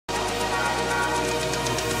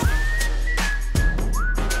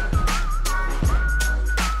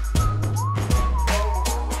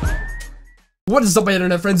What is up, my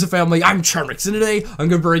internet friends and family? I'm Charmx, and today I'm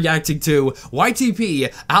going to be reacting to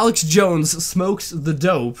YTP, Alex Jones Smokes the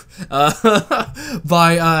Dope,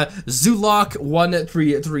 by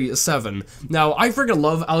Zulok1337. Now, I freaking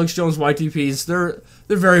love Alex Jones YTPs. They're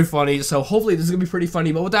very funny, so hopefully this is going to be pretty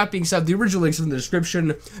funny. But with that being said, the original link's in the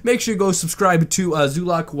description. Make sure you go subscribe to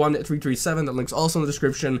Zulok1337. That link's also in the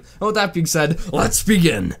description. And with that being said, let's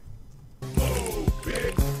begin.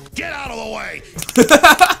 Get out of the way!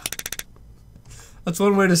 That's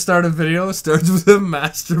one way to start a video. It starts with him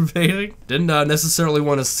masturbating. Didn't necessarily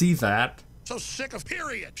want to see that. So sick of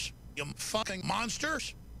periods, you fucking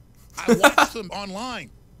monsters. I watch them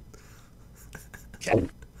online.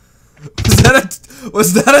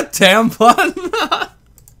 Was that a tampon?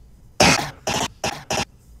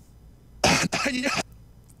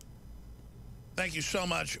 Thank you so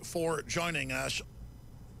much for joining us.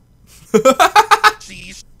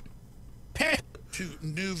 To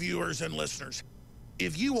new viewers and listeners,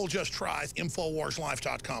 if you will just try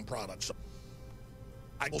InfoWarsLife.com products,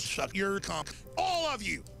 I will suck your cock, all of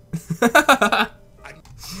you.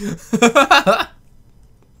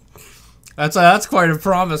 That's quite a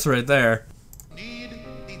promise right there. Need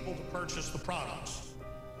people to purchase the products.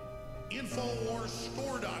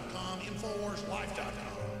 InfoWarsStore.com,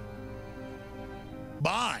 InfoWarsLife.com.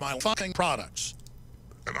 Buy my fucking products.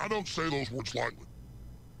 And I don't say those words lightly.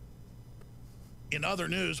 In other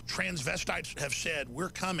news, transvestites have said, we're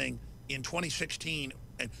coming in 2016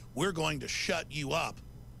 and we're going to shut you up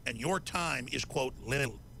and your time is, quote,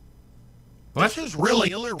 little. What? This is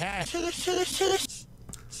really I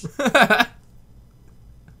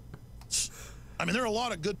mean, there are a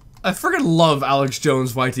lot of good I freaking love Alex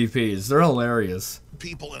Jones YTPs. They're hilarious.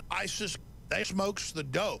 people in ISIS. They smokes the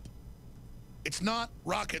dope. It's not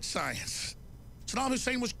rocket science. Saddam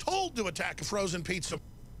Hussein was told to attack a frozen pizza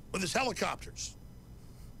with his helicopters.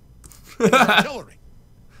 Artillery.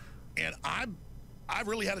 And I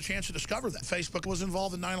really had a chance to discover that. Facebook was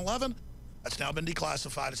involved in 9/11. That's now been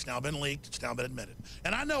declassified. It's now been leaked. It's now been admitted.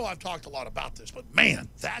 And I know I've talked a lot about this, but man,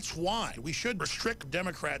 that's why we should restrict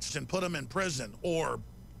Democrats and put them in prison or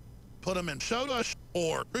put them in soda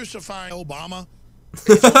or crucify Obama.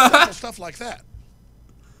 It's stuff like that.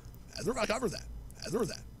 I cover that.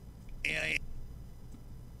 And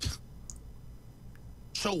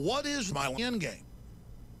so what is my end game?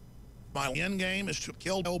 My end game is to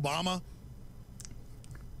kill Obama.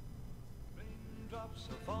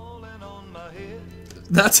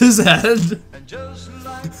 That's his head. And just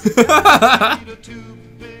like the too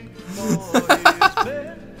big for his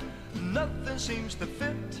bed, nothing seems to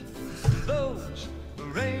fit. Those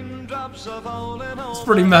raindrops are falling on. It's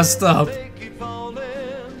pretty messed up. They keep falling.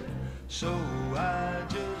 So I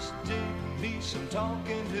just did me some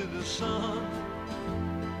talking to the sun.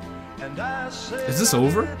 And I said, is this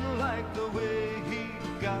over? I didn't like the way he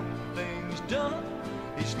got things done.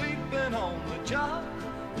 He's sleeping on the job,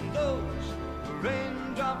 and those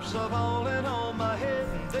raindrops are falling on my head.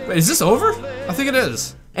 Wait, is this over? I think it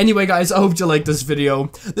is. Anyway, guys, I hope you liked this video.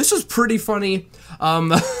 This was pretty funny.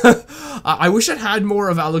 I wish it had more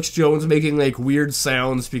of Alex Jones making, like, weird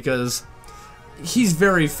sounds, because he's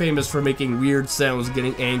very famous for making weird sounds,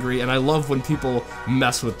 getting angry, and I love when people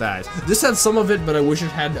mess with that. This had some of it, but I wish it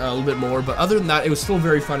had a little bit more, but other than that, it was still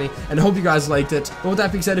very funny, and I hope you guys liked it. But with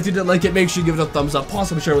that being said, if you did like it, make sure you give it a thumbs up,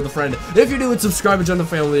 possibly share it with a friend. If you do, subscribe and join the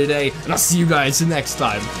family today, and I'll see you guys next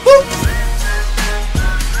time. Woo!